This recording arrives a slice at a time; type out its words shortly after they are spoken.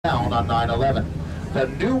down on 9/11. The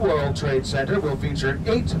new World Trade Center will feature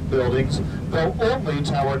 8 buildings, though only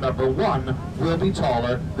Tower number 1 will be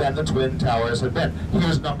taller than the Twin Towers have been.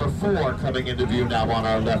 Here's number 4 coming into view now on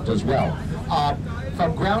our left as well.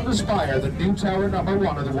 From ground to spire, the new Tower number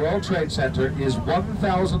 1 of the World Trade Center is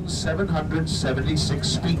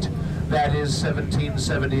 1,776 feet. That is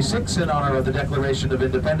 1776 in honor of the Declaration of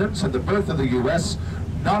Independence and the birth of the U.S.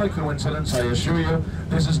 Not a coincidence, I assure you.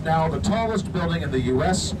 This is now the tallest building in the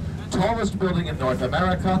U.S., tallest building in North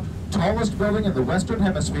America, tallest building in the Western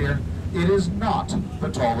Hemisphere. It is not the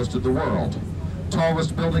tallest in the world.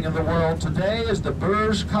 Tallest building in the world today is the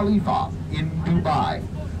Burj Khalifa in Dubai.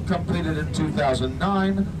 Completed in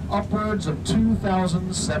 2009, upwards of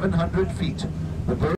 2,700 feet. The